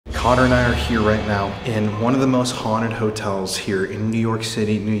Connor and I are here right now in one of the most haunted hotels here in New York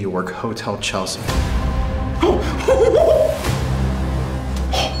City, New York, Hotel Chelsea. Oh my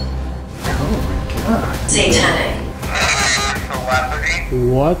God. Satanic.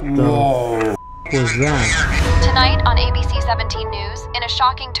 What the was that? Tonight on ABC 17 News, in a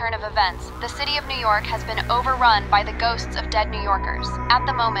shocking turn of events, the city of New York has been overrun by the ghosts of dead New Yorkers. At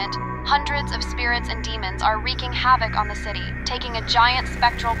the moment, hundreds of spirits and demons are wreaking havoc on the city, taking a giant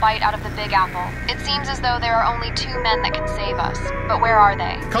spectral bite out of the Big Apple. It seems as though there are only 2 men that can save us, but where are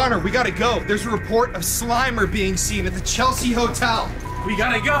they? Connor, we gotta go. There's a report of Slimer being seen at the Chelsea Hotel. We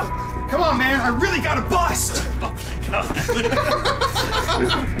gotta go. Come on, man, I really gotta bust.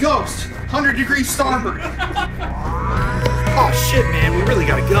 Ghost, 100 degrees starboard. Oh shit, man, we really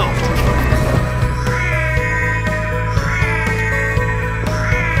gotta go.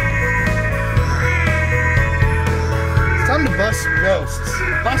 It's time to bust some ghosts.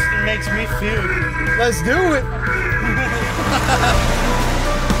 Busting makes me feel good. Let's do it.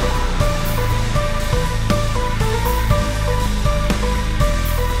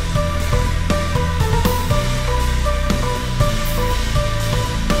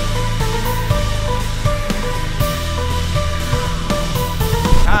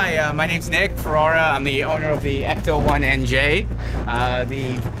 Hi, my name's Nick Ferrara. I'm the owner of the Ecto-1 NJ,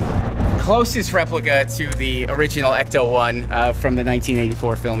 the closest replica to the original Ecto-1 from the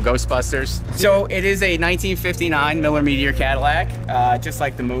 1984 film Ghostbusters. So it is a 1959 Miller Meteor Cadillac, just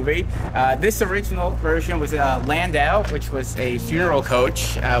like the movie. This original version was a Landau, which was a funeral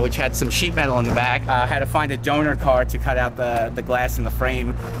coach, which had some sheet metal in the back. Had to find a donor car to cut out the glass in the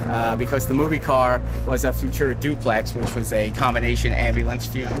frame because the movie car was a Futura duplex, which was a combination ambulance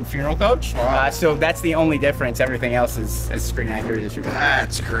funeral coach. So that's the only difference. Everything else is as screen accurate as you can.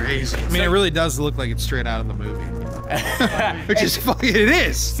 That's crazy. I mean, it really does look like it's straight out of the movie. Which is fucking, it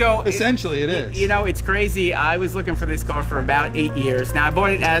is. So essentially it is. You know, it's crazy. I was looking for this car for about 8 years. Now I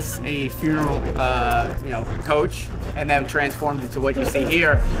bought it as a funeral, coach, and then transformed it to what you see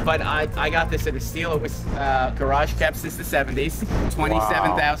here. But I got this at a steal. It was garage kept since the 70s,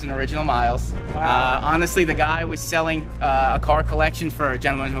 27,000 original miles. Wow. Honestly, the guy was selling a car collection for a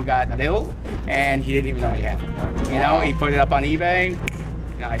gentleman who got ill, and he didn't even know he had it. You know, he put it up on eBay.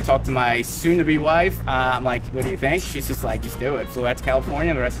 I talked to my soon-to-be wife. I'm like, what do you think? She's just like, just do it. Flew out to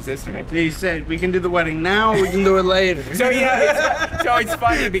California, the rest is history. He said, we can do the wedding now, we can do it later. So yeah, so it's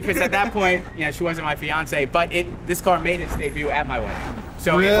funny because at that point, you know, she wasn't my fiance, but this car made its debut at my wedding.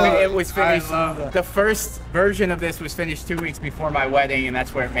 So it was finished. The first version of this was finished 2 weeks before my wedding, and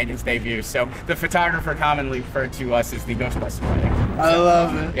that's where it made its debut. So the photographer commonly referred to us as the Ghostbusters wedding. I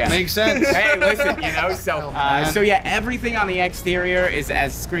love it. Yeah. Makes sense. Hey, listen, you know, so yeah, everything on the exterior is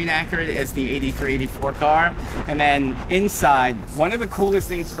as screen accurate as the 83, 84 car. And then inside, one of the coolest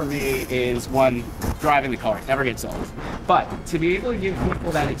things for me is driving the car. It never gets old. But to be able to give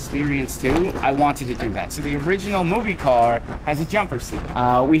people that experience too, I wanted to do that. So the original movie car has a jumper seat.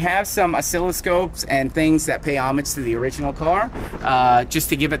 We have some oscilloscopes and things that pay homage to the original car, just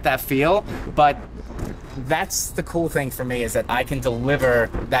to give it that feel. But that's the cool thing for me, is that I can deliver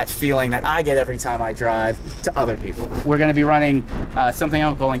that feeling that I get every time I drive to other people. We're going to be running something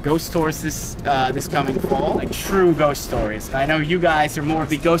I'm calling ghost tours this coming fall, like true ghost stories. And I know you guys are more of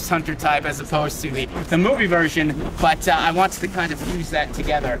the ghost hunter type as opposed to the movie version, but I want to kind of fuse that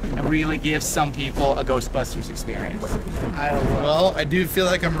together and really give some people a Ghostbusters experience. Well, I do feel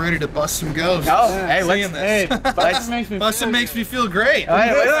like I'm ready to bust some ghosts. Oh, hey, Busting makes me feel great.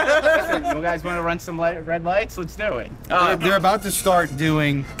 Hey, listen, you guys want to run some red lights? Let's do it. They're about to start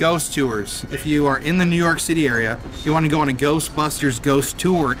doing ghost tours. If you are in the New York City area, you want to go on a Ghostbusters ghost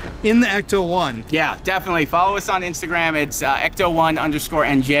tour in the Ecto-1. Yeah, definitely. Follow us on Instagram. It's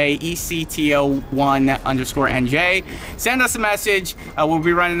Ecto1_NJ, ECTO1_NJ. Send us a message. We'll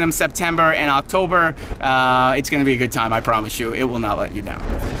be running them September and October. It's going to be a good time, I promise you. It will not let you down.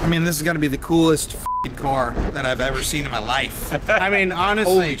 I mean, this is going to be the coolest car that I've ever seen in my life. I mean,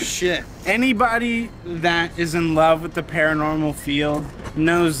 honestly, holy shit. Anybody that is in love with the paranormal field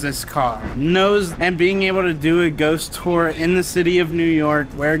knows this car. And being able to do a ghost tour in the city of New York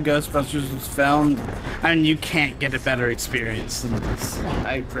where Ghostbusters was filmed, I mean, you can't get a better experience than this.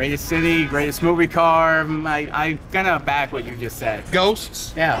 Greatest city, greatest movie car. I gonna back what you just said.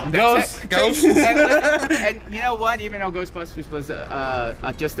 Ghosts? Yeah. Ghosts? And you know what? Even though Ghostbusters was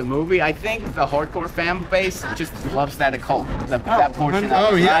just a movie, I think the hardcore fan base just loves that occult, that portion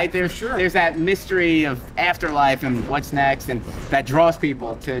of it, yeah, right? sure. There's that mystery of afterlife and what's next, and that draws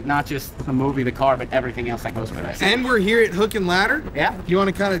people to not just the movie, the car, but everything else that goes with it. And we're here at Hook and Ladder. Yeah. You want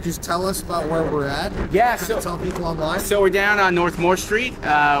to kind of just tell us about where we're at? Yeah, Tell people online. So we're down on North Moore Street,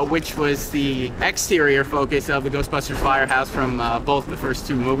 which was the exterior focus of the Ghostbusters firehouse from both the first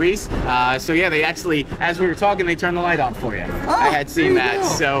two movies. So yeah, they actually, as we were talking, they turned the light on for you. I had seen that.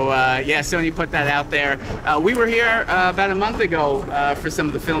 So yeah, Sony put that out there. We were here about a month ago for some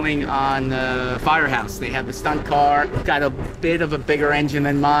of the filming on the firehouse. They had the stunt car, got a bit of a bigger engine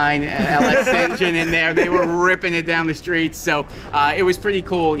than mine, LS engine in there. They were ripping it down the streets. So it was pretty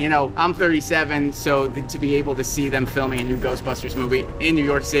cool. You know, I'm 37, so to be able to see them filming a new Ghostbusters movie in New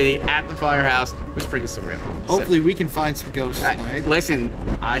York City at the firehouse was pretty surreal. Hopefully we can find some ghosts tonight. Listen,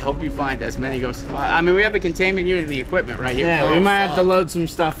 I hope you find as many ghosts. I mean, we have the containment unit and the equipment right here. Yeah, we might have to load some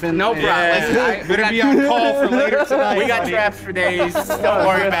stuff in. No problem. Yeah. Better be on call for later tonight. We got traps for days. Don't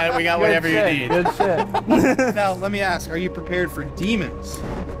worry about it. We got whatever you need. Good shit. Now, let me ask, are you prepared for demons?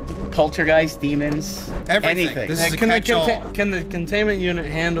 Poltergeist, demons, Everything. anything. This is a Can catch-all. can the containment unit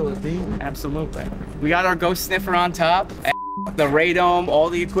handle a demon? Absolutely. We got our ghost sniffer on top, the radome, all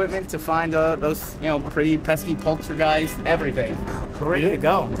the equipment to find those, you know, pretty pesky poltergeist, everything. We're ready to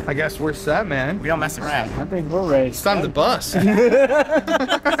go. I guess we're set, man. We don't mess around. I think we're ready. It's time to bust. Let's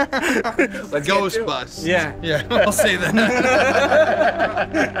Ghost get to it. bust. Yeah. Yeah, I'll say that.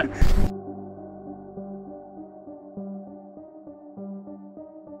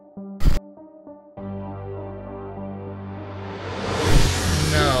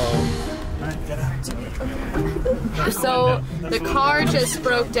 So the car just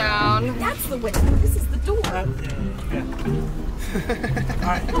broke down. That's the way. This is the door.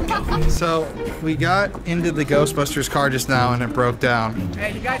 So we got into the Ghostbusters car just now and it broke down.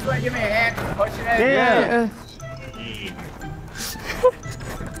 Hey, you guys want to give me a hand? Push it in. Yeah.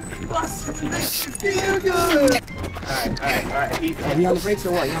 All right. Are you on the brakes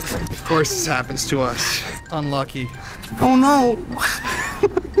or what? Of course this happens to us. Unlucky. Oh no.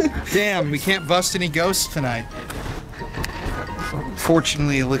 Damn, we can't bust any ghosts tonight.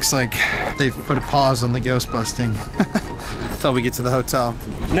 Fortunately, it looks like they've put a pause on the ghost busting until we get to the hotel.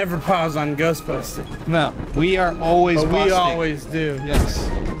 Never pause on Ghostbusters. No, we are always But busting. we always do. Yes.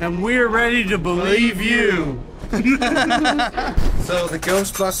 And we're ready to believe you. So the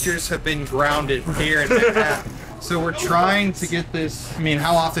Ghostbusters have been grounded here in Manhattan. So we're trying to get this. I mean,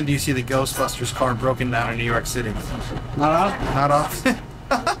 how often do you see the Ghostbusters car broken down in New York City? Not often.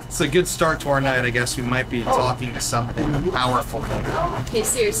 It's a good start to our night. I guess we might be talking to something powerful. Okay,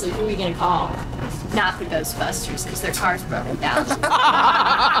 seriously, who are we gonna call? Not the Ghostbusters, because their car's broken down.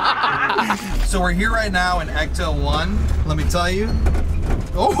 So we're here right now in Ecto 1. Let me tell you.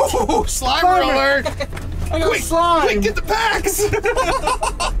 Oh, Slimer alert! I got slime. Quick, get the packs!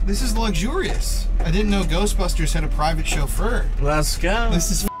 This is luxurious. I didn't know Ghostbusters had a private chauffeur. Let's go. This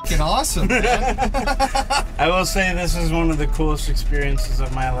is fucking awesome, man. I will say this is one of the coolest experiences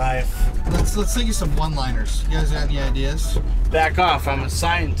of my life. Let's think of some one-liners. You guys got any ideas? Back off, I'm a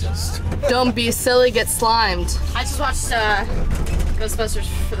scientist. Don't be silly, get slimed. I just watched Ghostbusters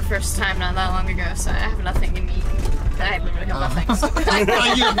for the first time not that long ago, so I have nothing unique. I literally have nothing. So.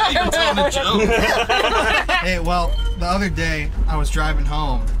 You're telling a joke. Hey, well, the other day I was driving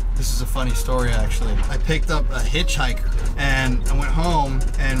home. This is a funny story, actually. I picked up a hitchhiker and I went home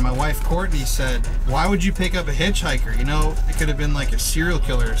and my wife Courtney said, "Why would you pick up a hitchhiker? You know, it could have been like a serial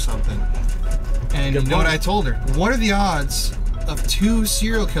killer or something." And you know what I told her? What are the odds of 2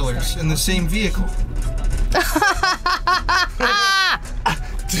 serial killers in the same vehicle?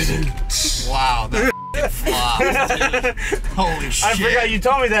 Wow, that flopped, dude. Holy shit. I forgot you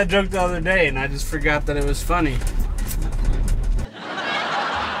told me that joke the other day and I just forgot that it was funny.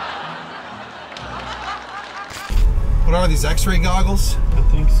 What are these, X-ray goggles? I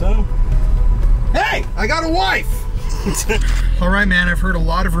think so. Hey, I got a wife! All right, man, I've heard a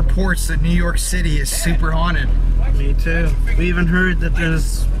lot of reports that New York City is super haunted. Me too. We even heard that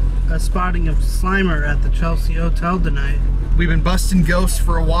there's a spotting of Slimer at the Chelsea Hotel tonight. We've been busting ghosts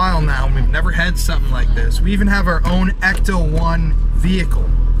for a while now, and we've never had something like this. We even have our own Ecto 1 vehicle.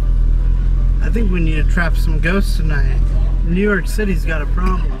 I think we need to trap some ghosts tonight. New York City's got a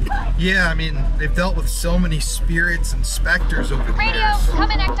problem. Yeah, I mean, they've dealt with so many spirits and specters over the Radio, years.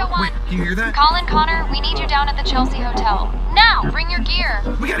 come in Ecto 1. Wait, do you hear that? Colin, Connor, we need you down at the Chelsea Hotel. Now, bring your gear.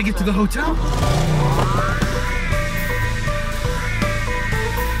 We gotta get to the hotel.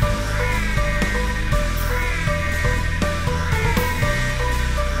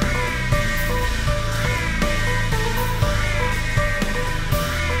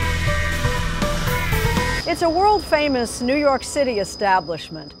 It's a world-famous New York City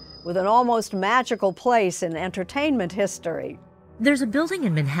establishment with an almost magical place in entertainment history. There's a building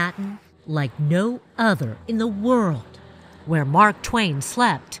in Manhattan like no other in the world, where Mark Twain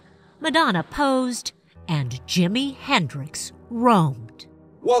slept, Madonna posed, and Jimi Hendrix roamed.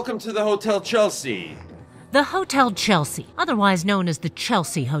 Welcome to the Hotel Chelsea. The Hotel Chelsea, otherwise known as the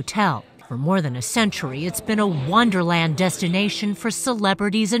Chelsea Hotel. For more than a century, it's been a wonderland destination for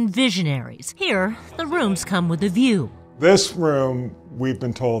celebrities and visionaries. Here, the rooms come with a view. This room, we've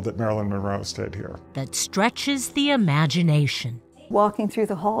been told that Marilyn Monroe stayed here. That stretches the imagination. Walking through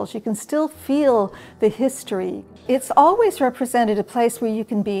the halls, you can still feel the history. It's always represented a place where you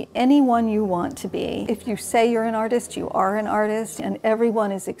can be anyone you want to be. If you say you're an artist, you are an artist, and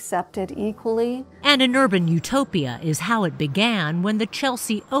everyone is accepted equally. And an urban utopia is how it began when the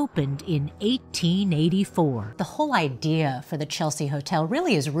Chelsea opened in 1884. The whole idea for the Chelsea Hotel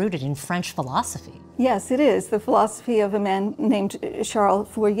really is rooted in French philosophy. Yes, it is the philosophy of a man named Charles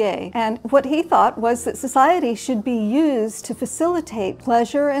Fourier. And what he thought was that society should be used to facilitate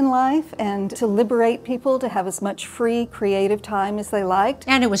pleasure in life and to liberate people to have as much free, creative time as they liked.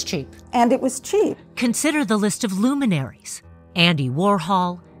 And it was cheap. And it was cheap. Consider the list of luminaries: Andy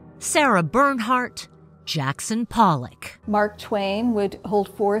Warhol, Sarah Bernhardt, Jackson Pollock. Mark Twain would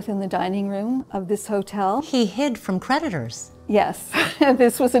hold forth in the dining room of this hotel. He hid from creditors. Yes,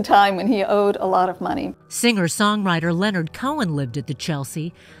 this was a time when he owed a lot of money. Singer-songwriter Leonard Cohen lived at the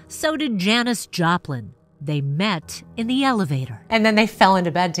Chelsea. So did Janis Joplin. They met in the elevator. And then they fell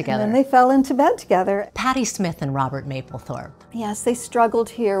into bed together. And then they fell into bed together. Patti Smith and Robert Mapplethorpe. Yes, they struggled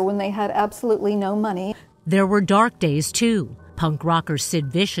here when they had absolutely no money. There were dark days, too. Punk rocker Sid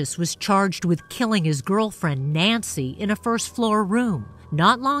Vicious was charged with killing his girlfriend Nancy in a first-floor room.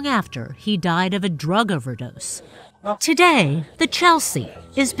 Not long after, he died of a drug overdose. Today, the Chelsea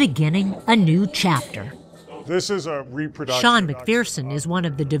is beginning a new chapter. This is a reproduction. Sean McPherson is one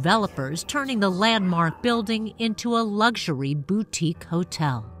of the developers turning the landmark building into a luxury boutique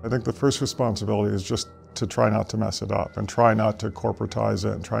hotel. I think the first responsibility is just to try not to mess it up and try not to corporatize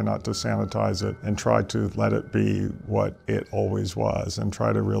it and try not to sanitize it and try to let it be what it always was and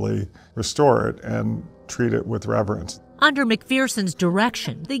try to really restore it and treat it with reverence. Under McPherson's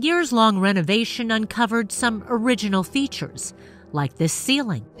direction, the years-long renovation uncovered some original features, like this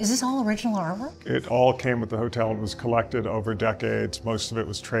ceiling. Is this all original artwork? It all came with the hotel. It was collected over decades. Most of it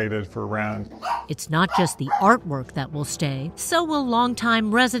was traded for rent. It's not just the artwork that will stay, so will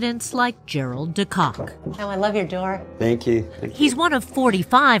longtime residents like Gerald DeCock. Oh, I love your door. Thank you. He's one of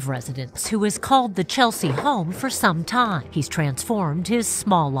 45 residents who has called the Chelsea home for some time. He's transformed his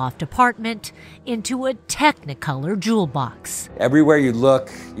small loft apartment into a Technicolor jewel box. Everywhere you look,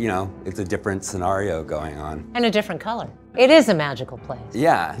 it's a different scenario going on. And a different color. It is a magical place.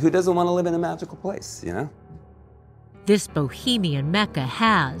 Yeah, who doesn't want to live in a magical place, This bohemian Mecca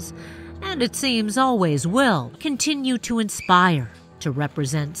has, and it seems always will, continue to inspire, to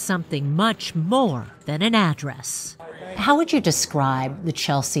represent something much more than an address. How would you describe the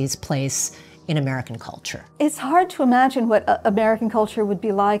Chelsea's place in American culture? It's hard to imagine what American culture would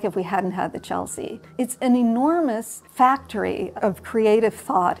be like if we hadn't had the Chelsea. It's an enormous factory of creative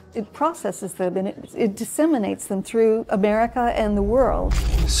thought. It processes them and it disseminates them through America and the world.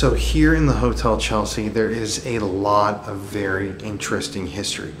 So here in the Hotel Chelsea, there is a lot of very interesting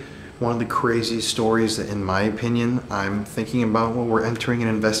history. One of the craziest stories that, in my opinion, I'm thinking about when we're entering and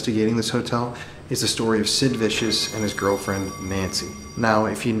investigating this hotel is the story of Sid Vicious and his girlfriend, Nancy. Now,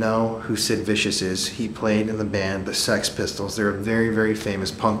 if you know who Sid Vicious is, he played in the band the Sex Pistols. They're a very, very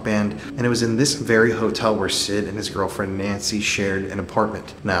famous punk band, and it was in this very hotel where Sid and his girlfriend, Nancy, shared an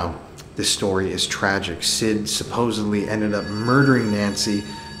apartment. Now, this story is tragic. Sid supposedly ended up murdering Nancy,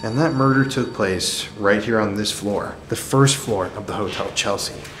 and that murder took place right here on this floor, the first floor of the Hotel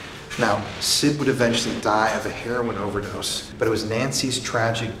Chelsea. Now, Sid would eventually die of a heroin overdose, but it was Nancy's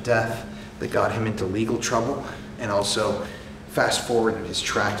tragic death that got him into legal trouble and also fast forwarded his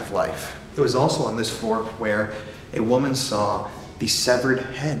tract of life. It was also on this floor where a woman saw the severed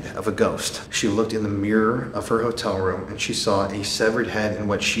head of a ghost. She looked in the mirror of her hotel room and she saw a severed head in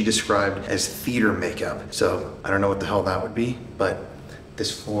what she described as theater makeup. So I don't know what the hell that would be, but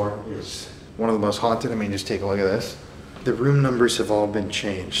this floor is one of the most haunted. I mean, just take a look at this. The room numbers have all been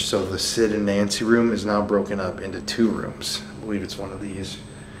changed. So the Sid and Nancy room is now broken up into 2 rooms. I believe it's one of these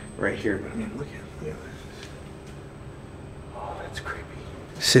right here, but I mean, look at this. Oh, that's creepy.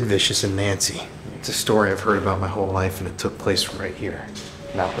 Sid Vicious and Nancy. It's a story I've heard about my whole life, and it took place right here.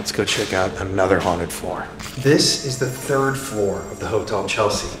 Now let's go check out another haunted floor. This is the 3rd floor of the Hotel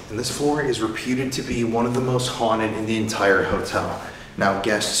Chelsea, and this floor is reputed to be one of the most haunted in the entire hotel. Now,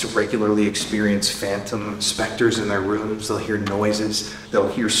 guests regularly experience phantom specters in their rooms. They'll hear noises, they'll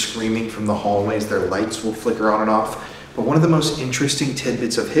hear screaming from the hallways, their lights will flicker on and off. But one of the most interesting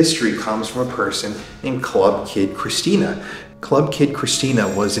tidbits of history comes from a person named Club Kid Christina. Club Kid Christina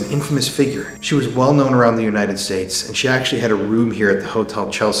was an infamous figure. She was well known around the United States, and she actually had a room here at the Hotel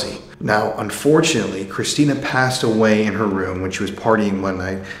Chelsea. Now, unfortunately, Christina passed away in her room when she was partying one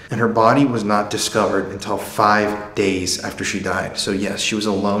night, and her body was not discovered until 5 days after she died. So yes, she was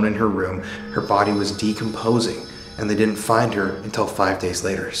alone in her room. Her body was decomposing, and they didn't find her until 5 days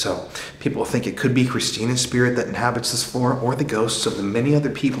later. So people think it could be Christina's spirit that inhabits this floor, or the ghosts of the many other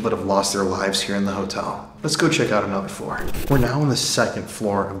people that have lost their lives here in the hotel. Let's go check out another floor. We're now on the second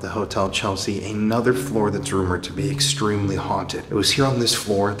floor of the Hotel Chelsea, another floor that's rumored to be extremely haunted. It was here on this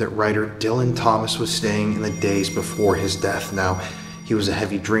floor that writer Dylan Thomas was staying in the days before his death. Now, he was a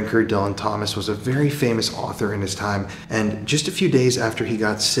heavy drinker. Dylan Thomas was a very famous author in his time, and just a few days after he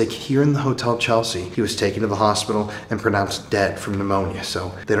got sick here in the Hotel Chelsea, he was taken to the hospital and pronounced dead from pneumonia.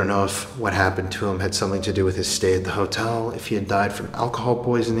 So they don't know if what happened to him had something to do with his stay at the hotel, if he had died from alcohol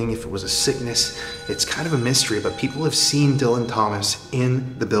poisoning, if it was a sickness. It's kind of a mystery, but people have seen Dylan Thomas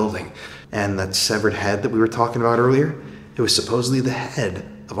in the building. And that severed head that we were talking about earlier, it was supposedly the head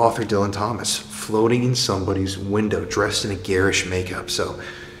of author Dylan Thomas floating in somebody's window dressed in a garish makeup. So,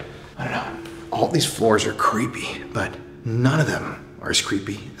 I don't know. All these floors are creepy, but none of them are as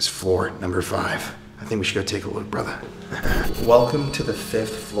creepy as floor number 5. I think we should go take a look, brother. Welcome to the 5th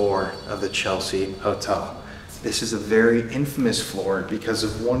floor of the Chelsea Hotel. This is a very infamous floor because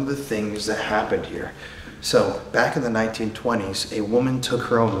of one of the things that happened here. So, back in the 1920s, a woman took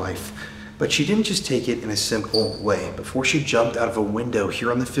her own life. But she didn't just take it in a simple way. Before she jumped out of a window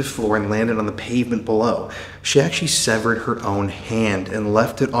here on the 5th floor and landed on the pavement below, she actually severed her own hand and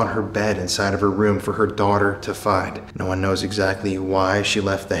left it on her bed inside of her room for her daughter to find. No one knows exactly why she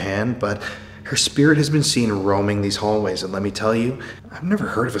left the hand, but her spirit has been seen roaming these hallways. And let me tell you, I've never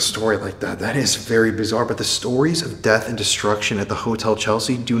heard of a story like that. That is very bizarre, but the stories of death and destruction at the Hotel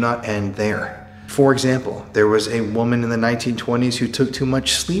Chelsea do not end there. For example, there was a woman in the 1920s who took too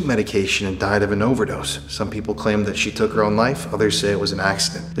much sleep medication and died of an overdose. Some people claim that she took her own life, others say it was an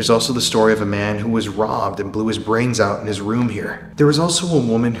accident. There's also the story of a man who was robbed and blew his brains out in his room here. There was also a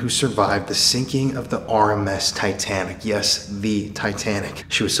woman who survived the sinking of the RMS Titanic. Yes, the Titanic.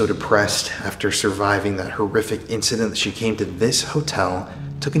 She was so depressed after surviving that horrific incident that she came to this hotel,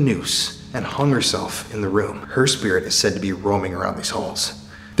 took a noose, and hung herself in the room. Her spirit is said to be roaming around these halls.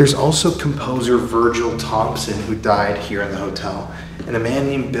 There's also composer Virgil Thompson, who died here in the hotel, and a man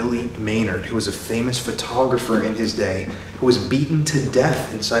named Billy Maynard, who was a famous photographer in his day, who was beaten to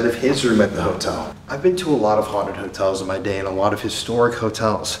death inside of his room at the hotel. I've been to a lot of haunted hotels in my day and a lot of historic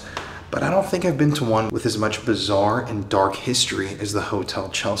hotels, but I don't think I've been to one with as much bizarre and dark history as the Hotel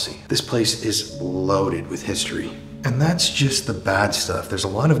Chelsea. This place is loaded with history. And that's just the bad stuff. There's a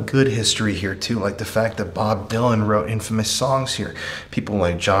lot of good history here too, like the fact that Bob Dylan wrote infamous songs here. People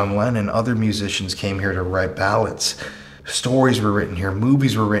like John Lennon and other musicians came here to write ballads. Stories were written here,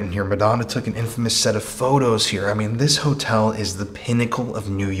 movies were written here. Madonna took an infamous set of photos here. I mean, this hotel is the pinnacle of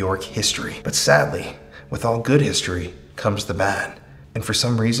New York history. But sadly, with all good history comes the bad. And for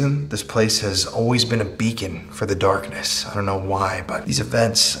some reason, this place has always been a beacon for the darkness. I don't know why, but these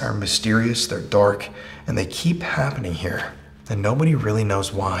events are mysterious, they're dark, and they keep happening here. And nobody really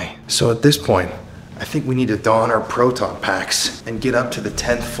knows why. So at this point, I think we need to don our proton packs and get up to the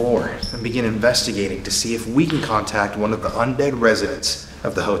 10th floor and begin investigating to see if we can contact one of the undead residents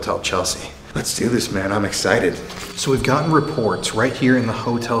of the Hotel Chelsea. Let's do this, man. I'm excited. So we've gotten reports right here in the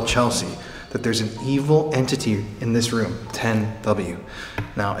Hotel Chelsea that there's an evil entity in this room, 10W.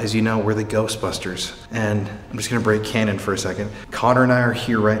 Now, as you know, we're the Ghostbusters, and I'm just gonna break canon for a second. Connor and I are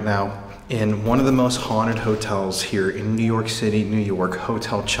here right now in one of the most haunted hotels here in New York City, New York,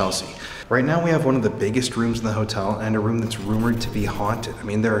 Hotel Chelsea. Right now we have one of the biggest rooms in the hotel and a room that's rumored to be haunted. I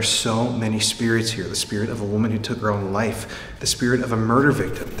mean, there are so many spirits here. The spirit of a woman who took her own life, the spirit of a murder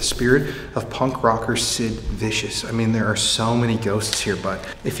victim, the spirit of punk rocker Sid Vicious. I mean, there are so many ghosts here, but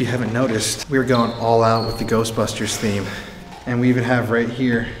if you haven't noticed, we're going all out with the Ghostbusters theme. And we even have right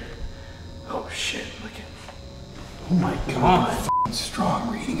here, oh shit, look at, oh my God,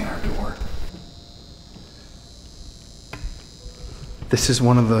 strong reading at our door. This is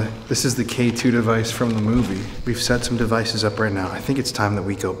the K2 device from the movie. We've set some devices up right now. I think it's time that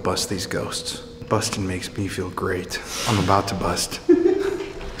we go bust these ghosts. Busting makes me feel great. I'm about to bust.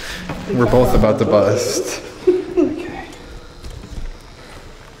 We're both about to bust. Okay.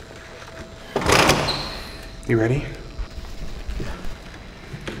 You ready?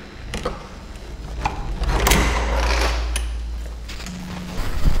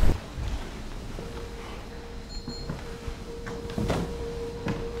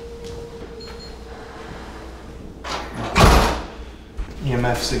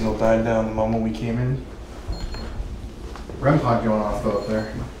 EMF signal died down the moment we came in. REM pod going off though up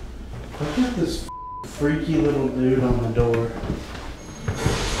there. Look at this freaky little dude on the door.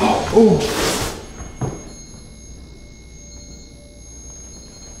 Oh!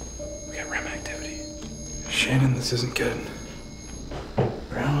 We got REM activity. Shannon, this isn't good.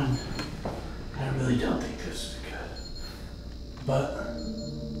 Brown, I really don't think this is good. But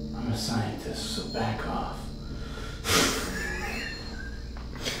I'm a scientist, so back off.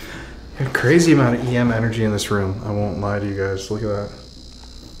 A crazy amount of EM energy in this room. I won't lie to you guys. Look at that.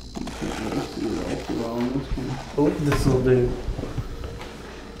 Oh, this little dude.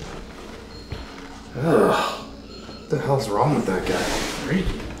 Ugh. What the hell's wrong with that guy?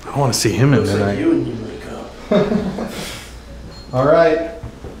 Freaky. I want to see him in Looks tonight. like you when you wake up. All right.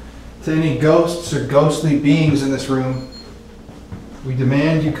 To any ghosts or ghostly beings in this room, we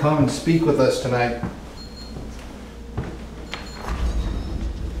demand you come and speak with us tonight.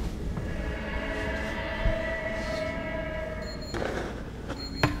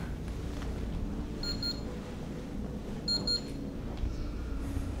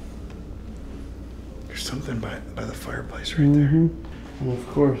 There's something by the fireplace right there. And of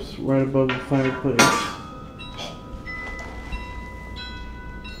course, right above the fireplace.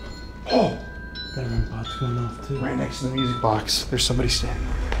 Oh! That REM pod's going off too. Right next to the music box. There's somebody standing.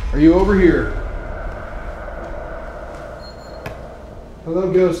 Are you over here?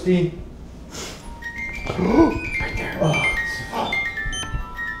 Hello, Ghosty. Right there. Oh.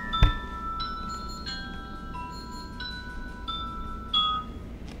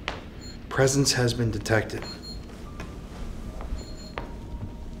 Presence has been detected.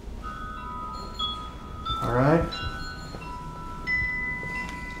 All right.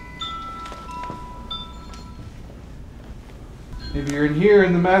 Maybe you're in here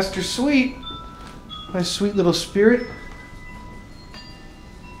in the master suite. My sweet little spirit.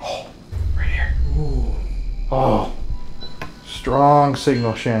 Oh, right here. Ooh. Oh, strong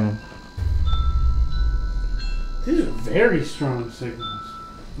signal, Shannon. These are very strong signals.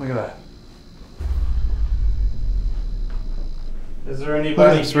 Look at that. Is there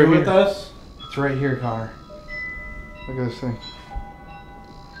anybody It's here right with here. us? It's right here, Connor. Look at this thing.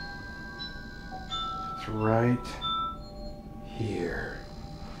 It's right here.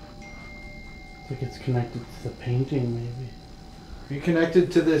 I think it's connected to the painting, maybe. Are you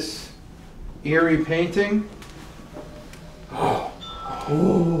connected to this eerie painting? Oh.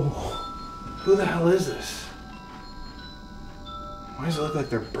 Who the hell is this? Why does it look like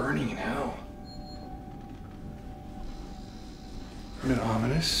they're burning in hell? A bit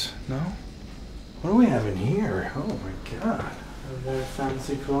ominous, no? What do we have in here? Oh my god. A very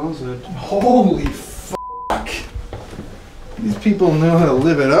fancy closet. Holy fuck. These people know how to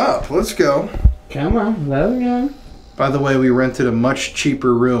live it up. Let's go. Come on, let's go. By the way, we rented a much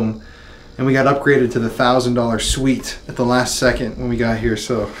cheaper room and we got upgraded to the $1,000 suite at the last second when we got here,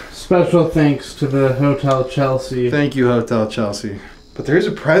 so. Special thanks to the Hotel Chelsea. Thank you, Hotel Chelsea. But there is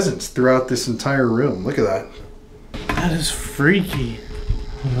a presence throughout this entire room. Look at that. That is freaky.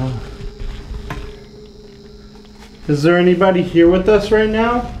 Is there anybody here with us right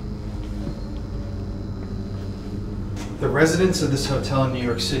now? The residents of this hotel in New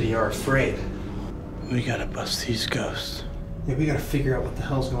York City are afraid. We gotta bust these ghosts. Yeah, we gotta figure out what the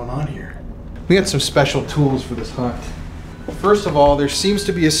hell's going on here. We got some special tools for this hunt. First of all, there seems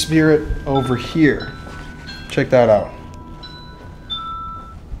to be a spirit over here. Check that out.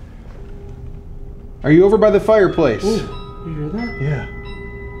 Are you over by the fireplace? Ooh, you hear that? Yeah.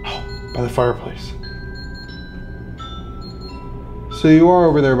 Oh, by the fireplace. So you are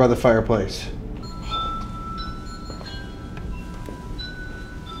over there by the fireplace.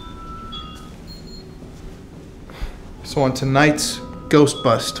 So on tonight's Ghost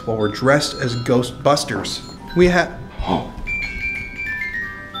Bust, while we're dressed as Ghostbusters, we have... Oh.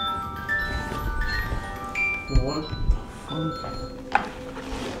 What the fuck?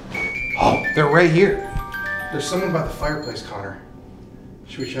 Oh, they're right here. There's someone by the fireplace, Connor.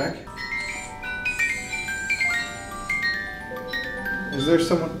 Should we check? Is there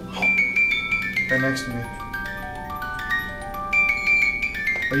someone? Oh, right next to me.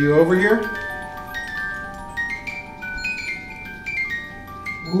 Are you over here?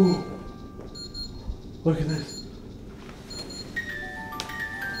 Ooh. Look at this.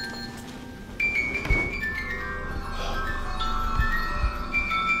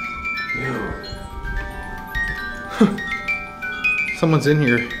 Ew. Someone's in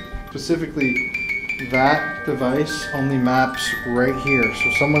here. Specifically, that device only maps right here.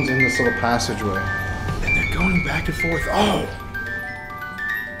 So someone's in this little passageway. And they're going back and forth. Oh!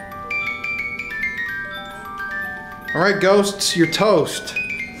 All right, ghosts, you're toast.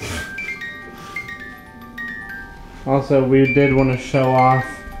 Also, we did want to show off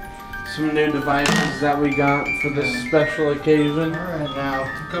some new devices that we got for this special occasion. All right, now,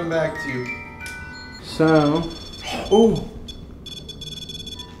 I'll come back to you. So, oh.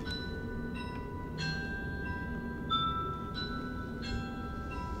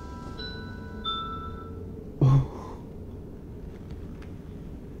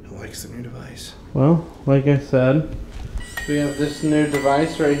 Likes the new device. Well, like I said, we have this new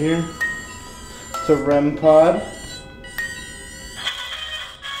device right here. It's a REM pod.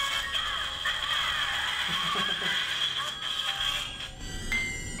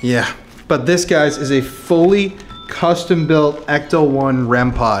 Yeah, but this, guys, is a fully custom-built Ecto-1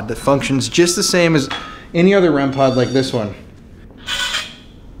 REM pod that functions just the same as any other REM pod like this one.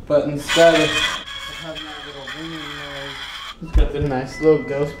 But instead of having that little ringing noise, it's got the nice little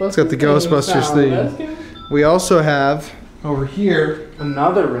Ghostbusters. It's got the Ghostbusters theme. We also have, over here,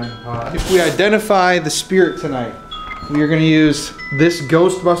 another REM pod. If we identify the spirit tonight, we are going to use this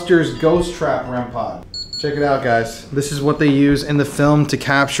Ghostbusters Ghost Trap REM pod. Check it out, guys. This is what they use in the film to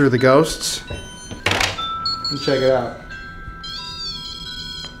capture the ghosts. And check it out.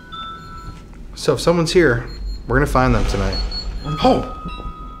 So if someone's here, we're going to find them tonight. Oh!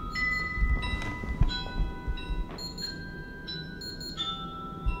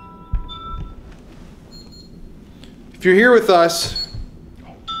 If you're here with us,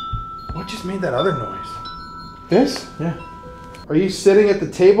 what just made that other noise? This? Yeah. Are you sitting at the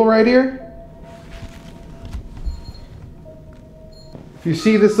table right here? If you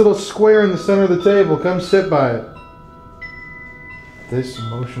see this little square in the center of the table, come sit by it. This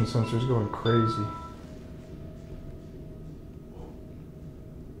motion sensor is going crazy.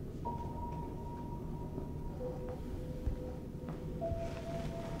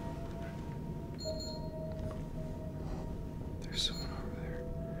 There's someone over there.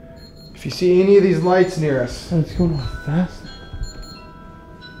 If you see any of these lights near us. Oh, it's going off fast.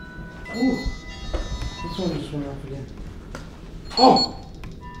 Ooh. This one just went off again. Oh!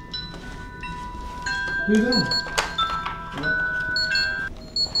 Who's that?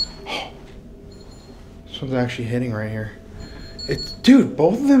 This one's actually hitting right here. It's, dude,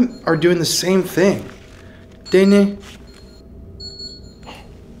 both of them are doing the same thing. Didn't they?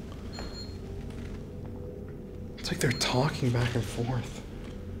 It's like they're talking back and forth.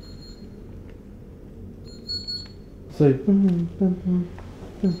 It's like.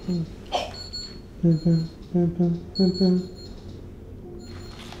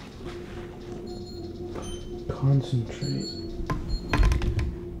 Concentrate.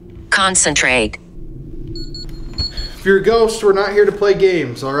 Concentrate. If you're a ghost, we're not here to play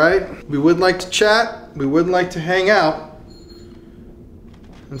games, alright? We would like to chat, we would like to hang out.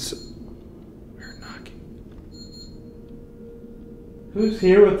 And so, we're knocking. Who's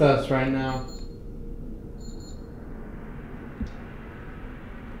here with us right now?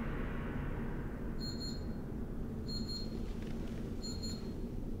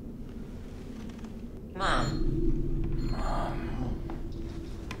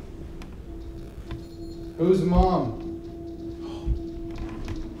 Who's mom?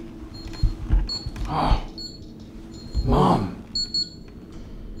 Oh. Mom.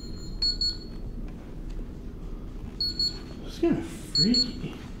 It's kind of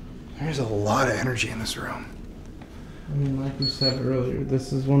freaky. There's a lot of energy in this room. I mean, like we said earlier,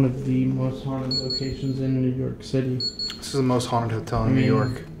 this is one of the most haunted locations in New York City. This is the most haunted hotel in New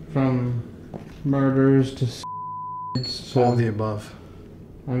York. From murders to all the above.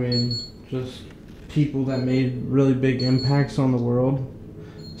 I mean, just people that made really big impacts on the world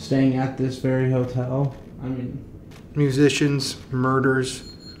staying at this very hotel. I mean, musicians, murders,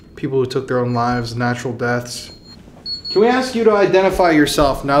 people who took their own lives, natural deaths. Can we ask you to identify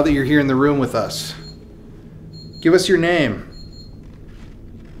yourself now that you're here in the room with us? Give us your name.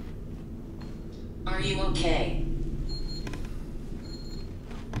 Are you okay?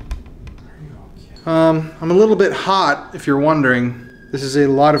 I'm a little bit hot, if you're wondering. This is a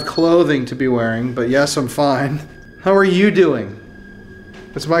lot of clothing to be wearing, but yes, I'm fine. How are you doing?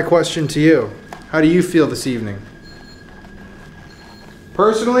 That's my question to you. How do you feel this evening?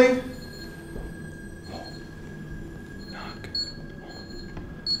 Personally,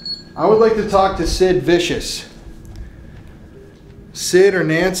 I would like to talk to Sid Vicious. Sid or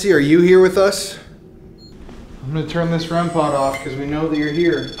Nancy, are you here with us? I'm going to turn this REM pod off because we know that you're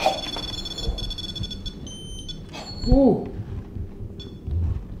here. Ooh.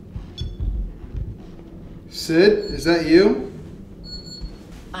 Sid, is that you?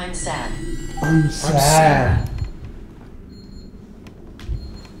 I'm sad. I'm sad.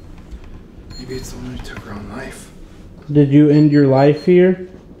 Maybe it's the one who took her own life. Did you end your life here?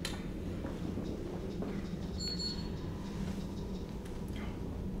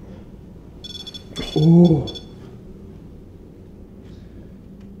 Oh.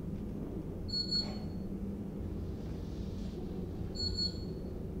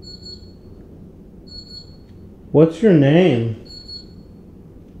 What's your name?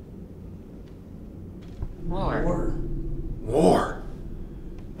 War. War.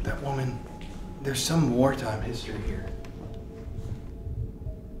 That woman, there's some wartime history here.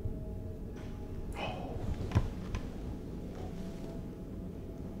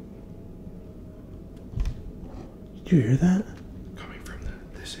 Did you hear that? Coming from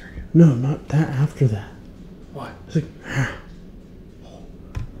this area. No, not that, after that. What? It's like,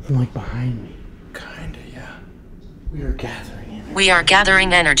 from like behind me. Kinda, yeah. We are gathering energy. We are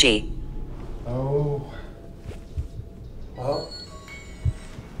gathering energy. Oh. Well,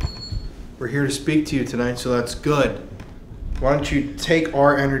 we're here to speak to you tonight, so that's good. Why don't you take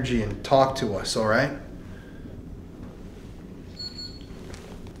our energy and talk to us, all right?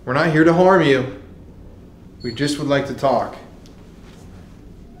 We're not here to harm you. We just would like to talk.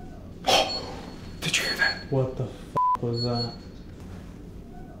 Did you hear that? What the f was that?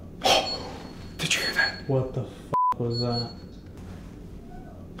 Did you hear that? What the f was that?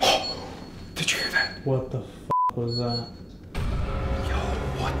 Did you hear that? What the f was that? Yo,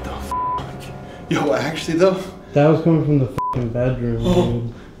 what the fuck? Yo, actually though. That was coming from the fucking bedroom,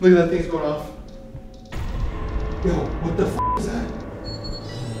 dude. Look at that thing's going off. Yo, what the fuck is that?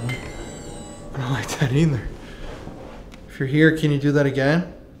 I don't like that either. If you're here, can you do that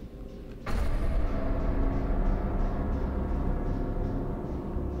again?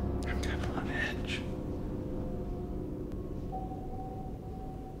 I'm kind of on edge.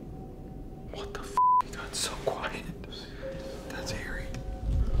 What the f? You got so quiet. That's eerie.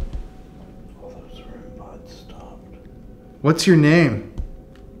 All those room buds stopped. What's your name?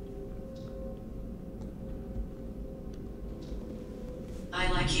 I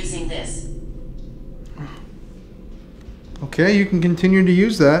like using this. Okay, you can continue to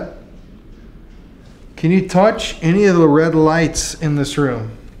use that. Can you touch any of the red lights in this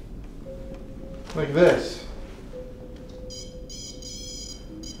room? Like this.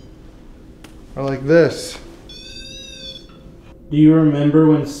 Or like this. Do you remember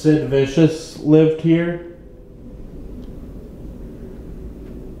when Sid Vicious lived here?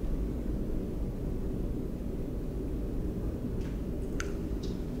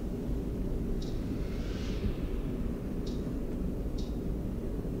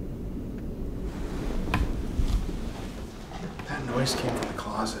 That noise came from the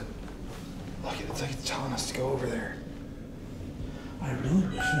closet. Look, it's like it's telling us to go over there. I really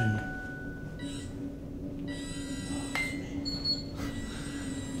wish I knew.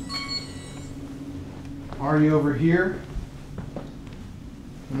 Are you over here?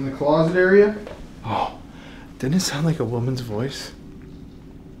 In the closet area? Oh, didn't it sound like a woman's voice?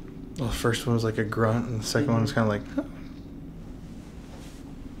 Well, the first one was like a grunt, and the second one was kind of like... Huh.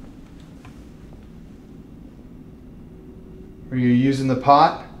 Are you using the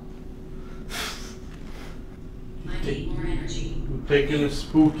pot? I need more energy. You taking a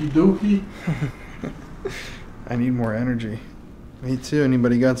spooky dookie? I need more energy. Me too.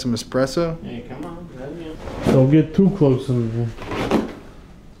 Anybody got some espresso? Hey, come on. Don't get too close in there.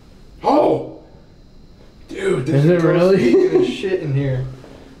 Oh! Dude, there's Is it really? Taking a shit in here.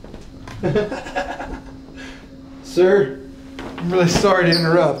 Sir, I'm really sorry to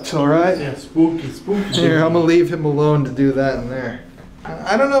interrupt, alright? Yeah, spooky. Here, I'm gonna leave him alone to do that in there.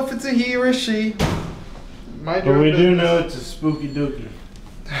 I don't know if it's a he or a she. But we do know it's a spooky dookie.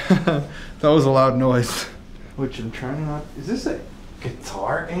 That was a loud noise. Which I'm trying to not... Is this a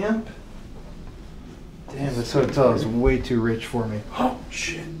guitar amp? Damn, this hotel is way too rich for me. Oh,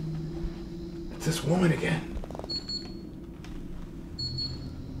 shit. It's this woman again.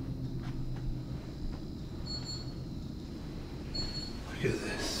 Look at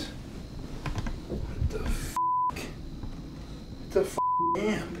this. What the f***? It's a f***ing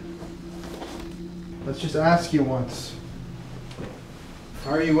amp. Let's just ask you once.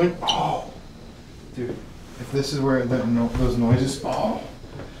 How are you in? Oh, dude. If this is where those noises... Oh.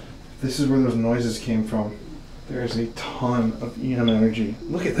 If this is where those noises came from, there's a ton of EM energy.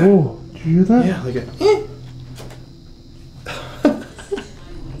 Look at that. Oh, did you hear that? Yeah, look at...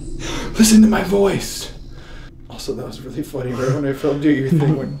 Listen to my voice. Also, that was really funny. Right when I filmed you, your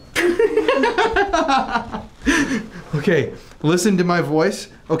thing went... Okay, listen to my voice.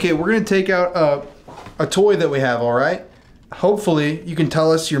 Okay, we're going to take out a toy that we have, all right? Hopefully, you can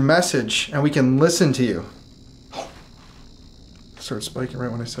tell us your message and we can listen to you. Started spiking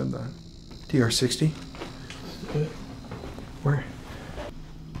right when I said that. DR60. Where?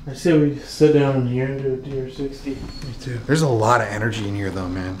 I say we sit down in here and do a DR60. Me too. There's a lot of energy in here though,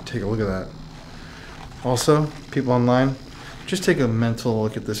 man. Take a look at that. Also, people online, just take a mental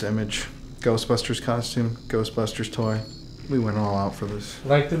look at this image. Ghostbusters costume, Ghostbusters toy. We went all out for this.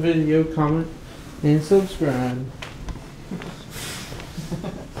 Like the video, comment, and subscribe.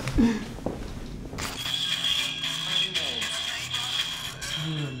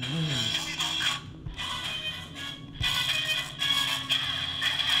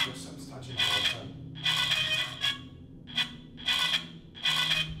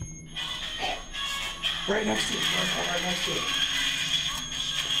 Right next to it. Right next to it.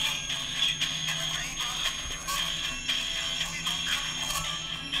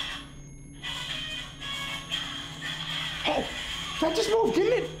 Oh, that just moved,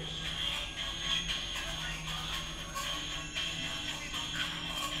 didn't it?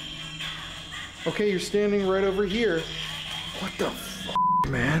 Okay, you're standing right over here. What the f***,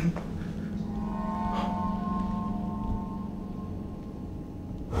 man?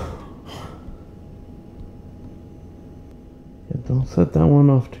 Don't set that one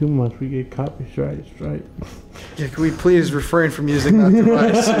off too much. We get copyright strike. Yeah, can we please refrain from using that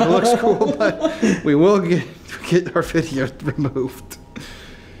device? It looks cool, but we will get our video removed.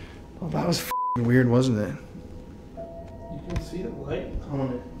 Oh, that was f***ing weird, wasn't it? You can see the light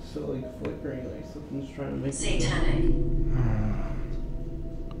on it. So like flickering, like something's trying to make Satanic.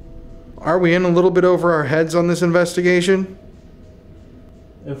 Are we in a little bit over our heads on this investigation?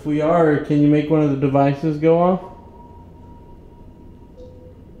 If we are, can you make one of the devices go off?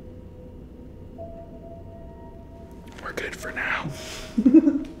 We're good for now.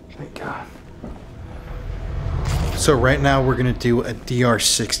 Thank God. So right now we're going to do a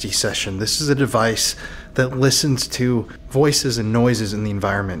DR60 session. This is a device that listens to voices and noises in the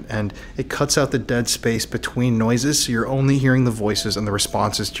environment, and it cuts out the dead space between noises, so you're only hearing the voices and the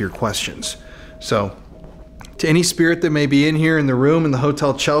responses to your questions. So, to any spirit that may be in here in the room in the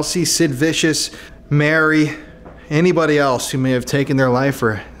Hotel Chelsea, Sid Vicious, Mary, anybody else who may have taken their life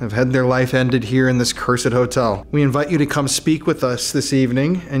or have had their life ended here in this cursed hotel, we invite you to come speak with us this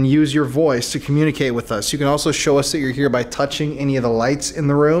evening and use your voice to communicate with us. You can also show us that you're here by touching any of the lights in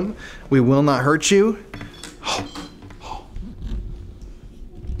the room. We will not hurt you.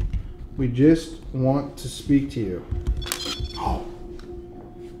 We just want to speak to you.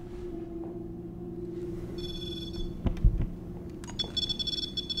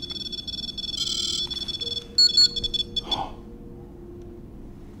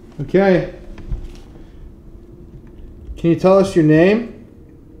 Okay. Can you tell us your name?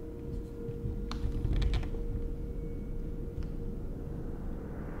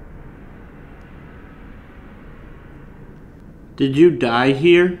 Did you die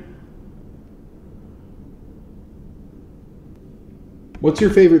here? What's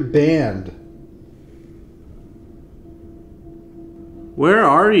your favorite band? Where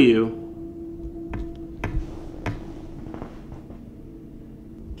are you?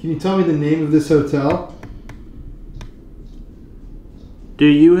 Can you tell me the name of this hotel? Do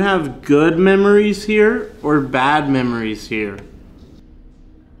you have good memories here or bad memories here?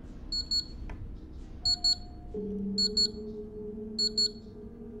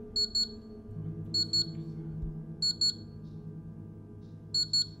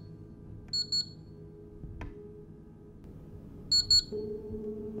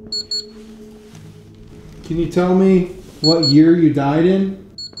 Can you tell me what year you died in?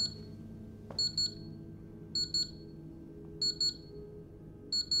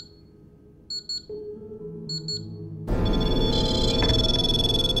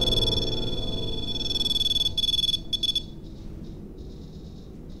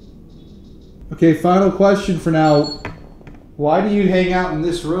 Okay, final question for now. Why do you hang out in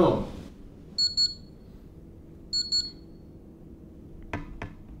this room?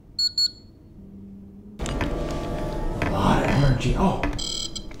 A lot of energy. Oh.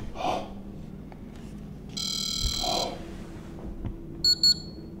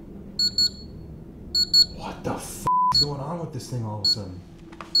 What the f is going on with this thing all of a sudden?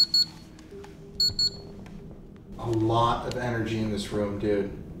 A lot of energy in this room,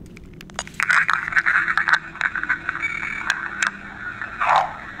 dude.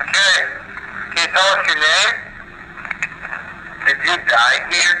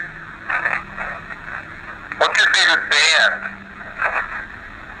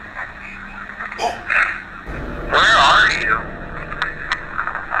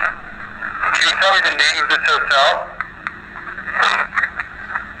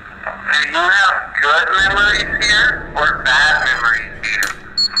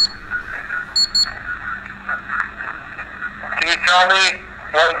 tell me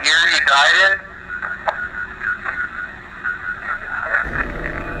what year you died in?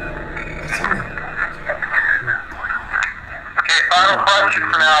 Okay, final question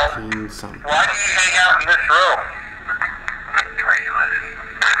for now. Why do you hang out in this room?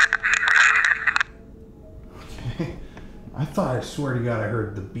 I thought, I swear to God, I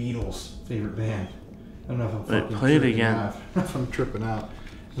heard the Beatles' favorite band. I don't know if I'm fucking Play it tripping again. out. I don't know if I'm tripping out.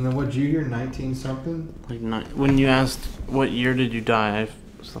 And then what'd you hear? 19 something? Like when you asked what year did you die, I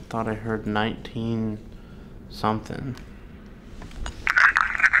thought I heard 19 something.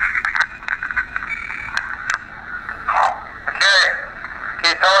 Okay, can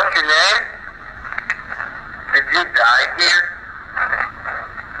you tell us your name? Did you die here?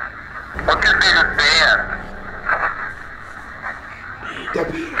 What's your favorite band? The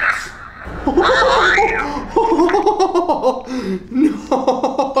Beatles. Where are you?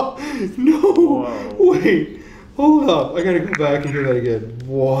 No. Wait. Hold up. I gotta go back and hear that again.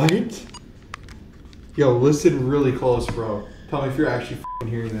 What? Yo, listen really close, bro. Tell me if you're actually f***ing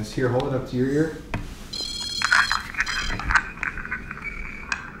hearing this. Here, hold it up to your ear.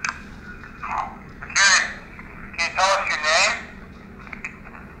 Okay, can you tell us your name?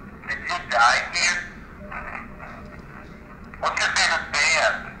 Did you die here? What's your favorite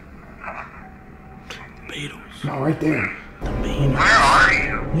band? Beatles. No, right there. Where are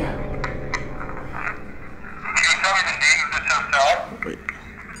you? Yeah. Can you tell me the name of this hotel? Wait.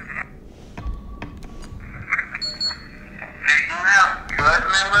 Do you have good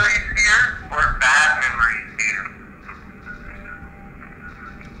memories here or bad memories here?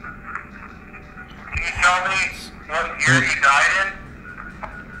 Can you tell me what year you died in?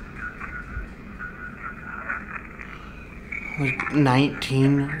 Like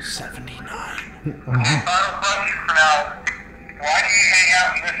 1979. Okay, final question for now. Why do you hang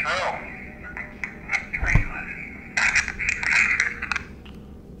out in this room?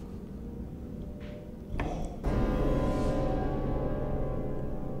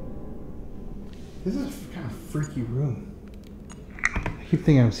 This is a kind of freaky room. I keep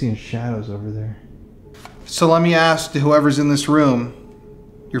thinking I'm seeing shadows over there. So let me ask to whoever's in this room,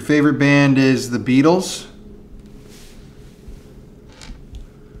 your favorite band is the Beatles?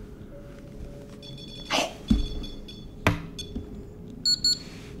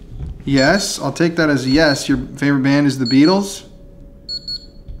 Yes, I'll take that as a yes. Your favorite band is the Beatles?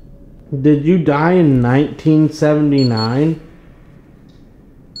 Did you die in 1979?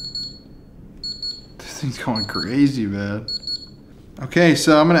 This thing's going crazy, man. Okay,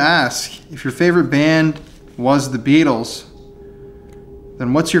 so I'm gonna ask, if your favorite band was the Beatles,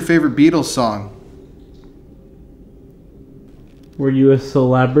 then what's your favorite Beatles song? Were you a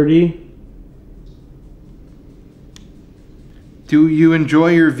celebrity? Do you enjoy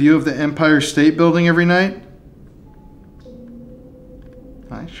your view of the Empire State Building every night?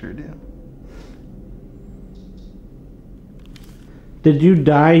 I sure do. Did you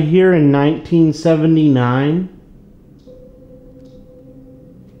die here in 1979?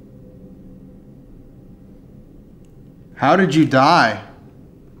 How did you die?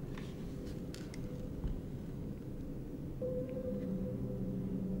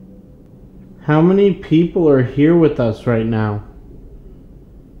 How many people are here with us right now?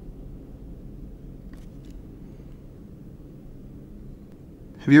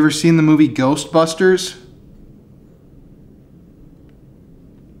 Have you ever seen the movie Ghostbusters?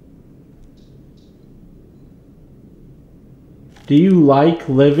 Do you like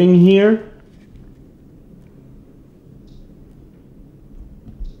living here?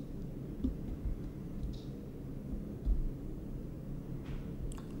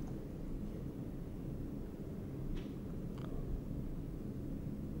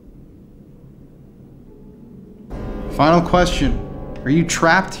 Final question. Are you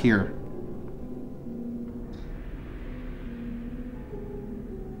trapped here?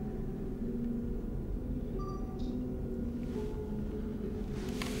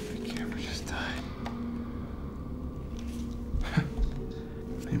 The camera just died.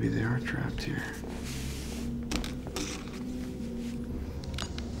 Maybe they are trapped here.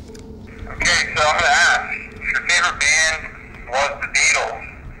 Okay, so I'm gonna ask, your favorite band was the Beatles,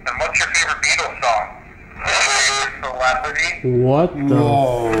 and what's your favorite Beatles song? Celebrity? What the was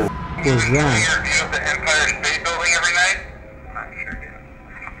Your that? view of the Empire State Building every night? I sure do.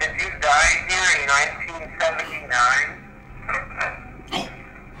 Did you die here in 1979?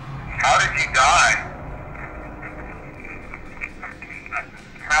 How did you die?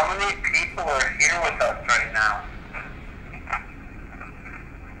 How many people are here with us right now?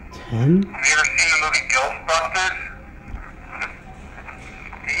 10? Have you ever seen the movie Ghostbusters?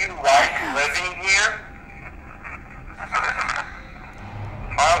 Do you like living here?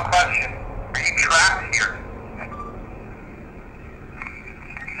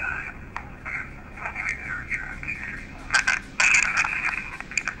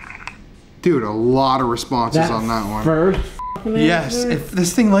 Dude, a lot of responses on that one. First yes, answer? if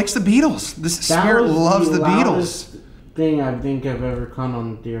this thing likes the Beatles. This spirit loves the Beatles. Thing I think I've ever caught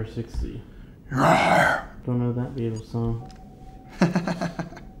on the DR60. Don't know that Beatles song.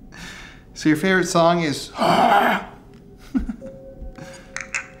 So your favorite song is? Okay, so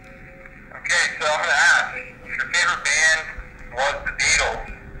I'm gonna ask. Your favorite band was the Beatles,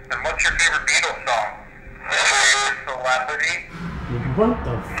 and what's your favorite Beatles song? Celebrity. What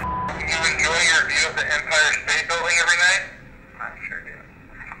the f? Do you enjoy your view of the Empire State Building every night? I sure do.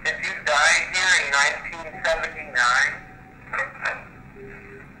 If you died here in 1979,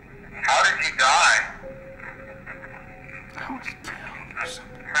 how did you die? I was killed or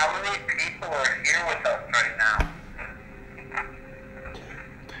something. How many people are here with us right now?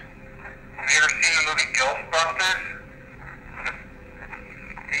 Have you ever seen the movie Ghostbusters?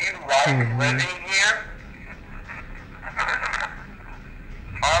 Do you like living here?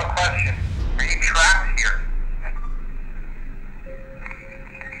 Final question. Are you trapped here?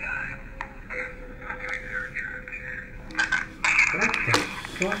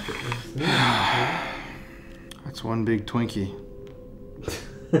 That's one big Twinkie.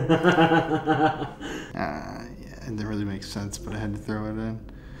 Yeah, it didn't really make sense, but I had to throw it in.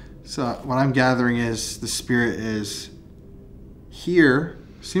 So what I'm gathering is the spirit is here.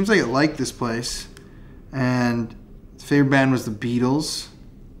 Seems like it liked this place, and its favorite band was the Beatles.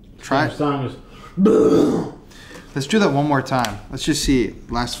 Try it. Song is. Let's do that one more time. Let's just see.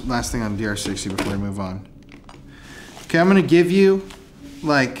 Last thing on DR60 before we move on. Okay, I'm gonna give you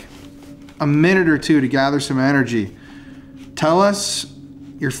like a minute or two to gather some energy. Tell us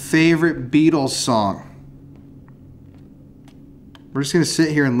your favorite Beatles song. We're just gonna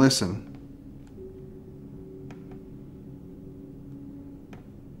sit here and listen.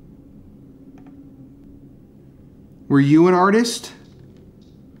 Were you an artist?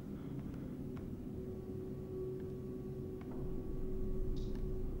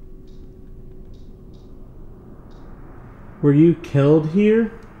 Were you killed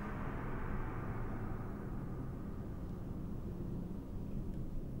here?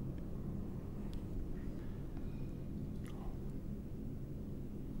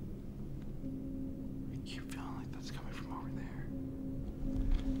 I keep feeling like that's coming from over there.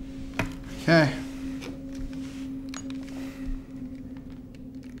 Okay.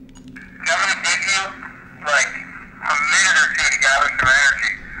 I'm gonna give you like a minute or two to gather some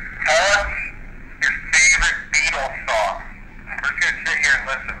energy. Tell us your favorite Beatles song. We're just gonna sit here and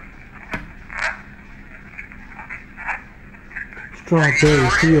listen. Strawberry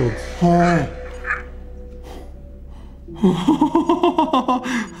Fields.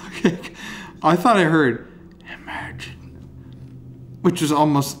 Okay. I thought I heard Imagine, which was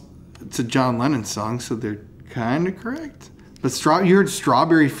almost, it's a John Lennon song, so they're kind of correct. But you heard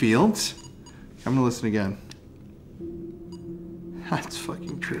Strawberry Fields? I'm gonna listen again. That's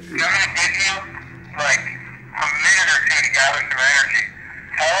fucking trippy. I'm gonna give you like a minute or two to gather some energy.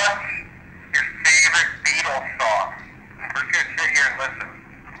 Tell us your favorite Beatles song. We're just gonna sit here and listen.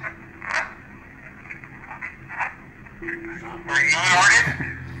 Were you an artist?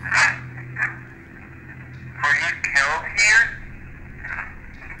 Were you killed here?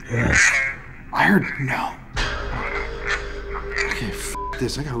 Yes. I heard no. Okay, f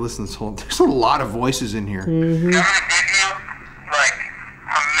this. I gotta listen to this whole. There's a lot of voices in here. I'm gonna give you like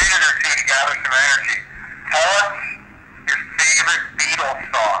a minute or two to gather some energy. Tell us your favorite Beatles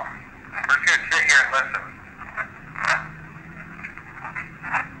song. We're just gonna sit here and listen.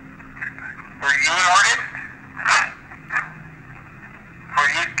 Were you an artist? Were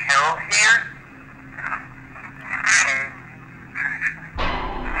you killed here?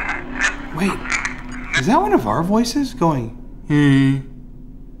 Wait, is that one of our voices going? Hmm.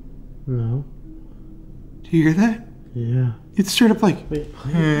 No. Do you hear that? Yeah. It's straight up like. Wait,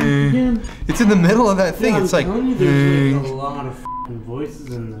 play it again. It's in the middle of that thing. Yeah, it's like. I'm telling you, there's like a lot of f***ing voices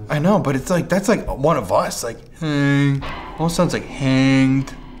in this. I know, but it's like that's like one of us. Like, almost sounds like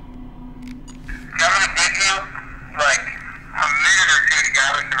hanged. I'm gonna give you like a minute or two to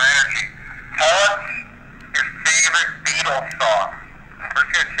gather some energy. Tell us your favorite Beatles song. We're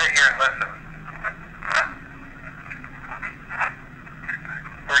just gonna sit here and listen.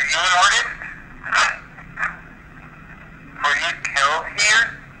 Were you an artist? Were you killed here?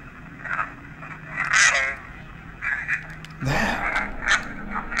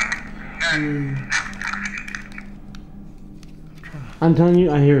 I'm telling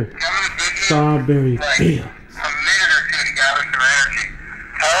you, I hear Strawberry Fields. A minute or two to gather some energy.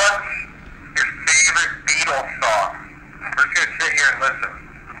 Tell us your favorite Beatles song. We're just gonna sit here and listen.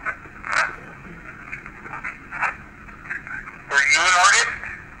 Were you an artist?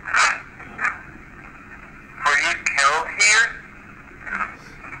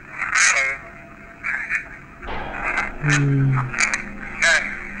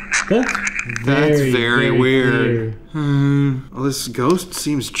 That's very weird. Well, this ghost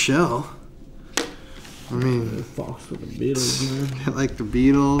seems chill. I mean, Fox with the Beatles, man. Like the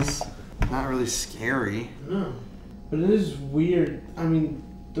Beatles. Not really scary. No. But it is weird. I mean,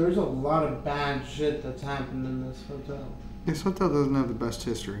 there's a lot of bad shit that's happened in this hotel. This hotel doesn't have the best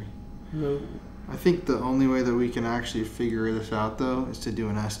history. No. I think the only way that we can actually figure this out, though, is to do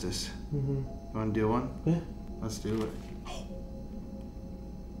an Estes. Mm-hmm. You want to do one? Yeah. Let's do it.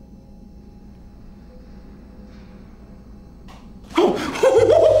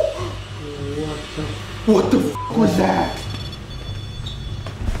 What the f was that?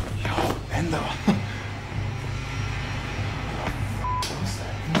 Yo, Endo. What's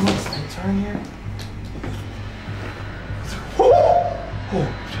that? You know what's lights are in here? Oh,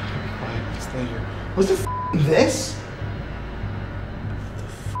 be quiet. Stay here. What's the f this?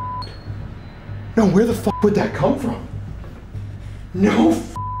 No, where the f would that come from? No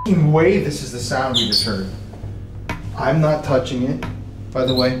f***ing way this is the sound we just heard. I'm not touching it. By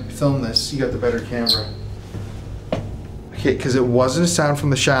the way, film this. You got the better camera. Okay, because it wasn't a sound from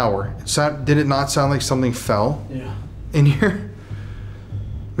the shower. Did it not sound like something fell? Yeah. In here?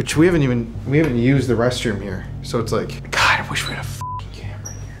 Which we haven't used the restroom here. So it's like, God, I wish we had a f***ing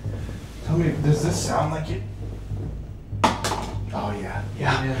camera in here. Tell me, does this sound like it? Oh yeah.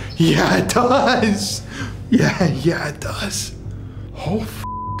 Yeah, it does. Yeah, it does. Oh f***.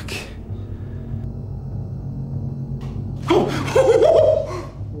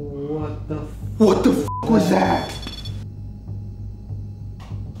 What the f was that?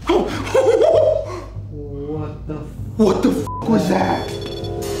 What the f was that?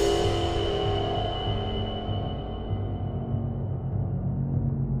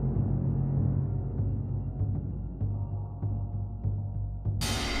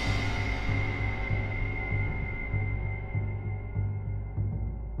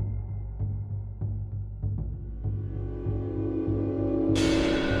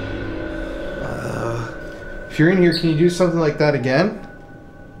 If you're in here, can you do something like that again?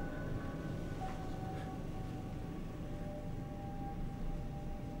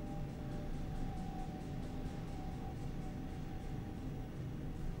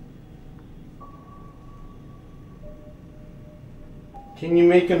 Can you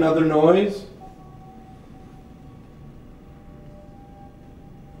make another noise?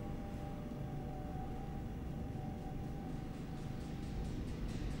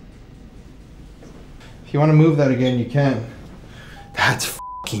 If you want to move that again, you can. That's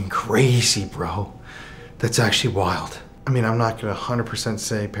fucking crazy, bro. That's actually wild. I mean, I'm not gonna 100%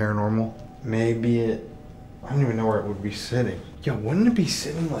 say paranormal. Maybe it, I don't even know where it would be sitting. Yo, wouldn't it be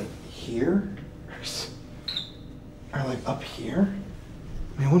sitting like here? Or like up here?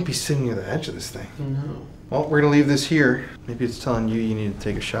 I mean, it wouldn't be sitting near the edge of this thing. No. Well, we're gonna leave this here. Maybe it's telling you you need to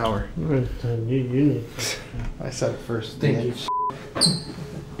take a shower. You need. I said it first. Thank you.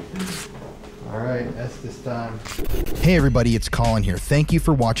 All right, that's this time. Hey everybody, it's Colin here. Thank you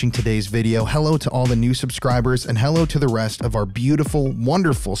for watching today's video. Hello to all the new subscribers and hello to the rest of our beautiful,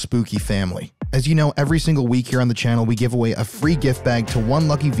 wonderful spooky family. As you know, every single week here on the channel, we give away a free gift bag to one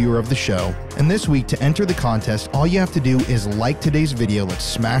lucky viewer of the show. And this week, to enter the contest, all you have to do is like today's video. Let's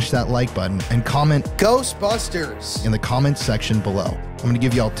smash that like button and comment Ghostbusters in the comments section below. I'm going to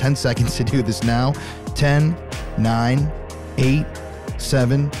give you all 10 seconds to do this now. 10, 9, 8,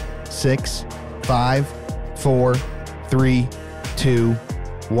 7, 6, 5, 4, 3, 2,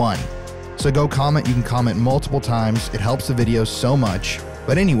 1. So go comment. You can comment multiple times. It helps the video so much.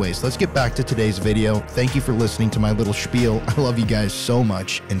 But anyways, let's get back to today's video. Thank you for listening to my little spiel. I love you guys so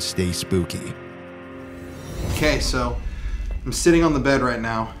much and stay spooky. Okay, so I'm sitting on the bed right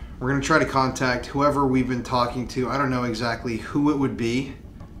now. We're gonna try to contact whoever we've been talking to. I don't know exactly who it would be.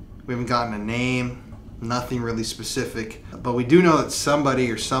 We haven't gotten a name, nothing really specific. But we do know that somebody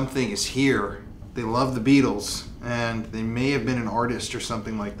or something is here. They love the Beatles, and they may have been an artist or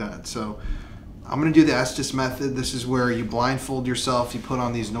something like that. So I'm gonna do the Estes method. This is where you blindfold yourself, you put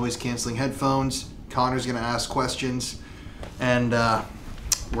on these noise-canceling headphones. Connor's gonna ask questions, and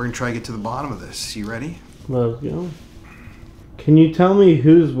we're gonna try to get to the bottom of this. You ready? Let's go. Can you tell me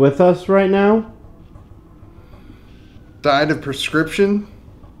who's with us right now? Died of prescription?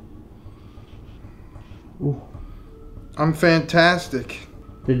 Ooh. I'm fantastic.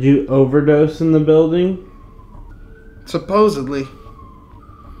 Did you overdose in the building? Supposedly.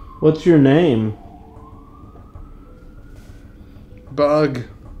 What's your name? Bug.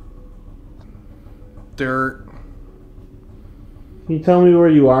 Dirt. Can you tell me where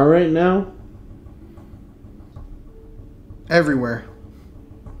you are right now? Everywhere.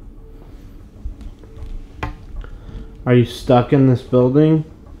 Are you stuck in this building?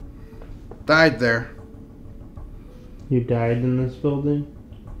 Died there. You died in this building?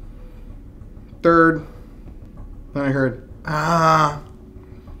 Third. Then I heard, ah.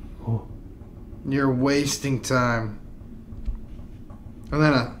 Oh. You're wasting time. And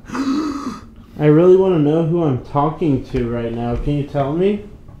then I really want to know who I'm talking to right now. Can you tell me?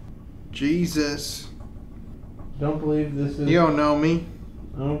 Jesus. Don't believe this is... You don't know me.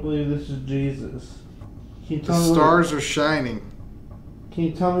 I don't believe this is Jesus. Can you The tell me stars are shining. Can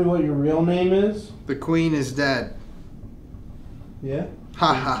you tell me what your real name is? The queen is dead. Yeah?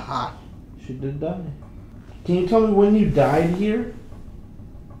 Ha ha ha. She did die. Can you tell me when you died here?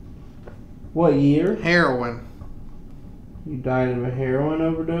 What year? Heroin. You died of a heroin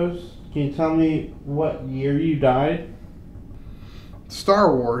overdose? Can you tell me what year you died?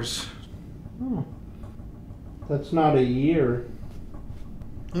 Star Wars. Oh. That's not a year.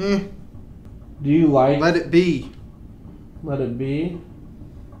 Eh. Do you like... Let it be. Let it be?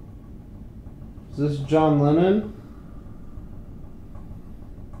 Is this John Lennon?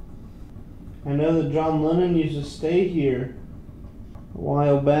 I know that John Lennon used to stay here a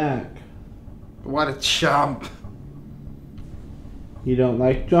while back. What a chump. You don't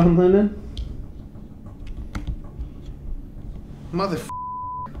like John Lennon? Motherf***.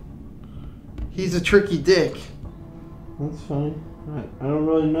 He's a tricky dick. That's fine. I don't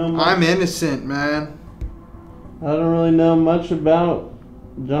really know much. I'm innocent, man. I don't really know much about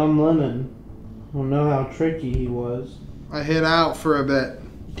John Lennon. I don't know how tricky he was. I hid out for a bit.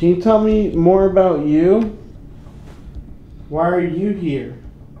 Can you tell me more about you? Why are you here?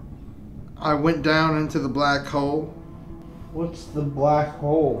 I went down into the black hole. What's the black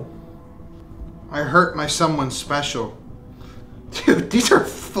hole? I hurt my someone special. Dude, these are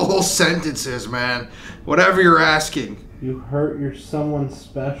full sentences, man. Whatever you're asking. You hurt your someone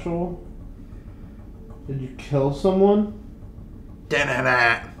special? Did you kill someone?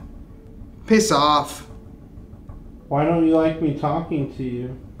 Da-da-da. Piss off. Why don't you like me talking to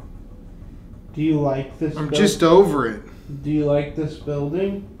you? Do you like this I'm just over it. Do you like this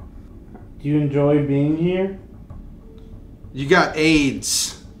building? Do you enjoy being here? You got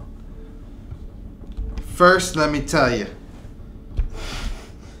AIDS. First, let me tell you.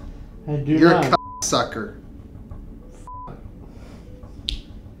 I do You're not. a cocksucker.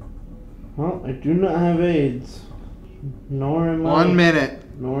 Well, I do not have AIDS. Nor am I... 1 minute.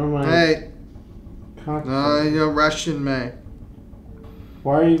 Nor am I... Hey. Cocksucker. No, you're rushing me.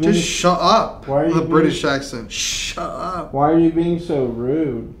 Why are you being... Just shut up. Why are you with a being... British accent. Shut up. Why are you being so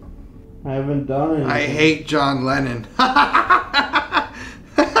rude? I haven't done anything. I hate John Lennon.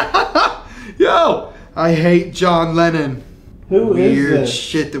 Yo! I hate John Lennon. Who is Weird this?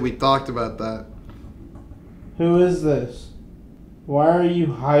 shit that we talked about that. Who is this? Why are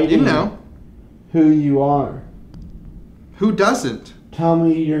you hiding You know. who you are? Who doesn't? Tell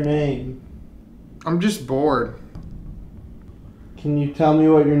me your name. I'm just bored. Can you tell me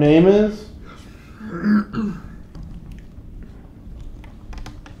what your name is?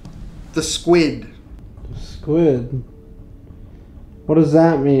 The squid. The squid. What does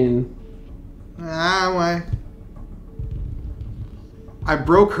that mean? Why? I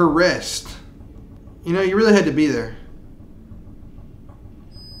broke her wrist. You know, you really had to be there.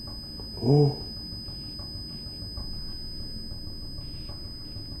 Oh.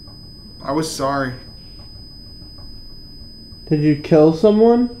 I was sorry. Did you kill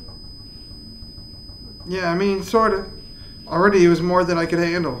someone? Yeah, I mean, sorta. Already it was more than I could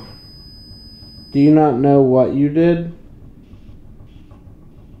handle. Do you not know what you did?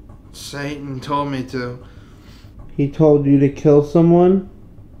 Satan told me to. He told you to kill someone?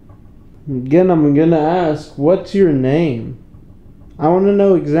 Again, I'm gonna ask, what's your name? I want to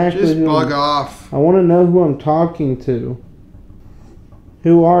know exactly Just who bug off. I want to know who I'm talking to.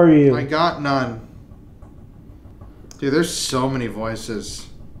 Who are you? I got none. Dude, there's so many voices.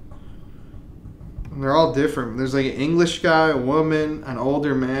 And they're all different. There's like an English guy, a woman, an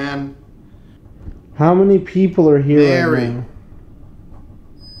older man. How many people are here Mary. right now?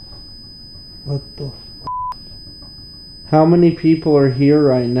 What the f***? How many people are here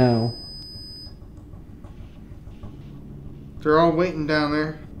right now? They're all waiting down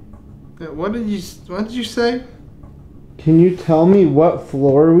there. What did you say? Can you tell me what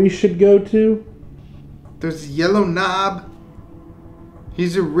floor we should go to? There's a yellow knob.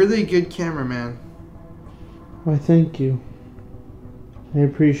 He's a really good cameraman. Why, thank you. I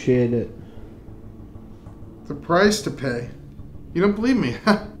appreciate it. The price to pay. You don't believe me?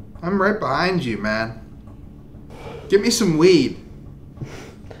 I'm right behind you, man. Give me some weed.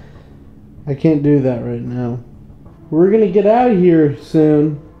 I can't do that right now. We're gonna get out of here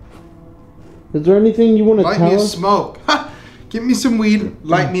soon. Is there anything you want to tell us? Light me a smoke. Ha! Give me some weed.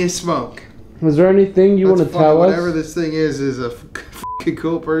 Light me a smoke. Is there anything you want to tell us? Whatever this thing is a fucking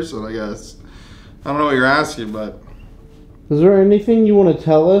cool person, I guess. I don't know what you're asking, but... Is there anything you want to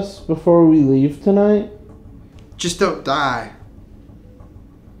tell us before we leave tonight? Just don't die.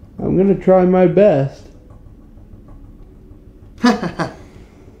 I'm going to try my best.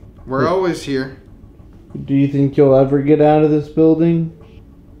 We're always here. Do you think you'll ever get out of this building?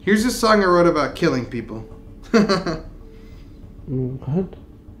 Here's a song I wrote about killing people. What?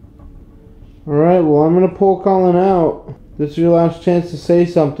 Alright, well, I'm going to pull Colin out. This is your last chance to say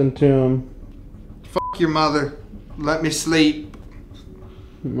something to him. Fuck your mother. Let me sleep.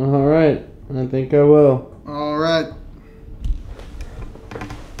 Alright, I think I will. Alright.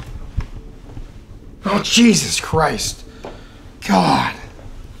 Oh, Jesus Christ. God.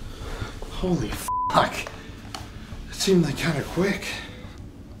 Holy fuck. It seemed like kind of quick.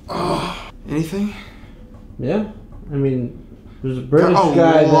 Oh. Anything? Yeah. I mean, there's a British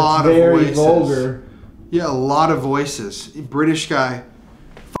guy that's very vulgar. Yeah, a lot of voices. British guy.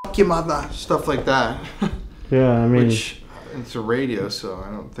 Fuck your mother. Stuff like that. Yeah, I mean... Which, it's a radio, so I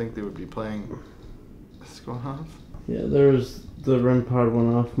don't think they would be playing... What's going on? Yeah, there's... The REM pod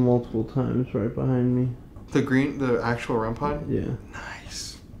went off multiple times right behind me. The actual REM pod? Yeah.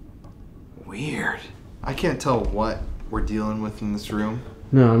 Nice. Weird. I can't tell what we're dealing with in this room.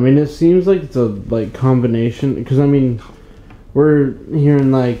 No, I mean, it seems like it's a, combination. Because, I mean, we're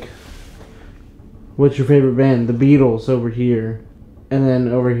hearing, what's your favorite band? The Beatles over here. And then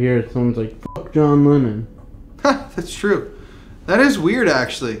over here, someone's like, fuck John Lennon. That's true. That is weird,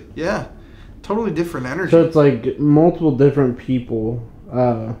 actually. Yeah. Totally different energy. So it's like multiple different people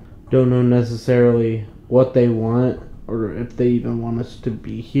don't know necessarily what they want or if they even want us to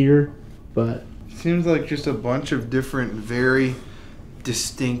be here, but... Seems like just a bunch of different, very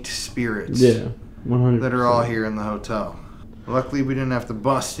distinct spirits. Yeah, 100%. That are all here in the hotel. Luckily, we didn't have to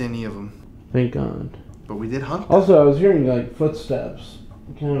bust any of them. Thank God. But we did hunt them. Also, I was hearing, footsteps.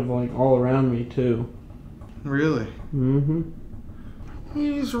 Kind of, all around me, too. Really? Mm-hmm.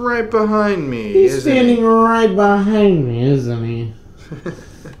 He's right behind me. He's standing right behind me, isn't he?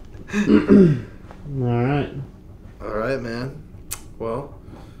 Alright. Alright, man. Well,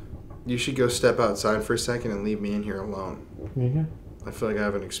 you should go step outside for a second and leave me in here alone. Okay. I feel like I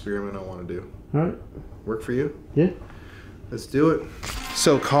have an experiment I want to do. Alright. Work for you? Yeah. Let's do it.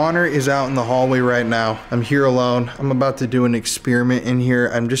 So Connor is out in the hallway right now. I'm here alone. I'm about to do an experiment in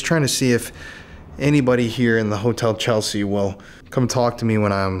here. I'm just trying to see if anybody here in the Hotel Chelsea will come talk to me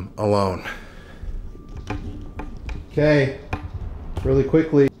when I'm alone. Okay, really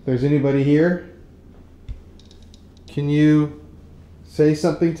quickly, if there's anybody here, can you say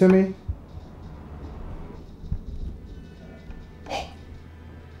something to me?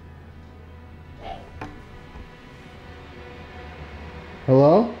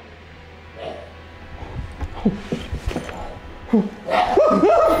 Hello?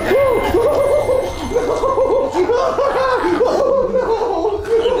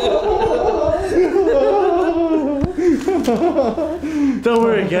 Don't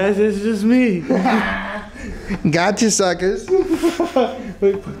worry, guys, it's just me. Gotcha, suckers.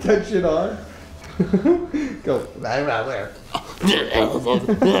 Wait, put that shit on. Go.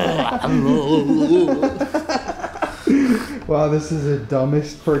 Wow, this is the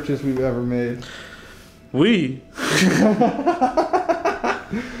dumbest purchase we've ever made.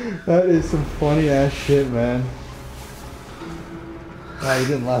 That is some funny ass shit, man. Wow, you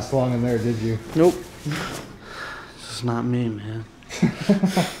didn't last long in there, did you? Nope. This is not me, man.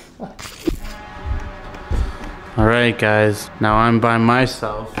 Alright, guys. Now I'm by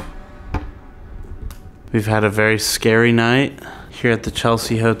myself. We've had a very scary night here at the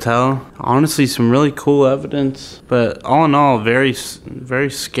Chelsea Hotel. Honestly, some really cool evidence, but all in all, very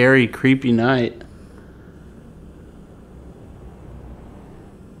scary, creepy night.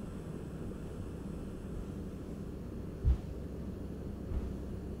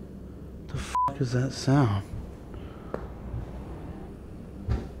 The fuck is that sound?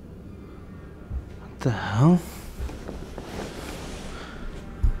 What the hell?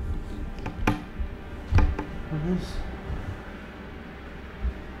 What is...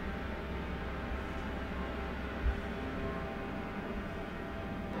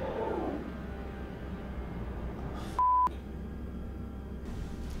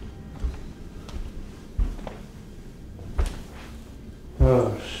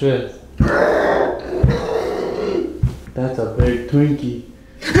 Oh shit. That's a big Twinkie.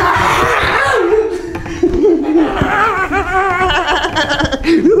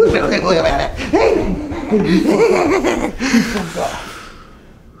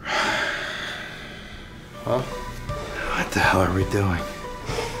 are we doing?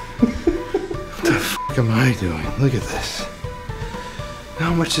 What the fuck am I doing? Look at this.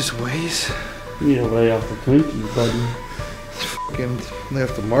 How much this weighs? You gotta lay off the Twinkies, buddy. Fucking lay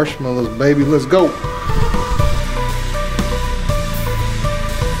off the marshmallows, baby. Let's go.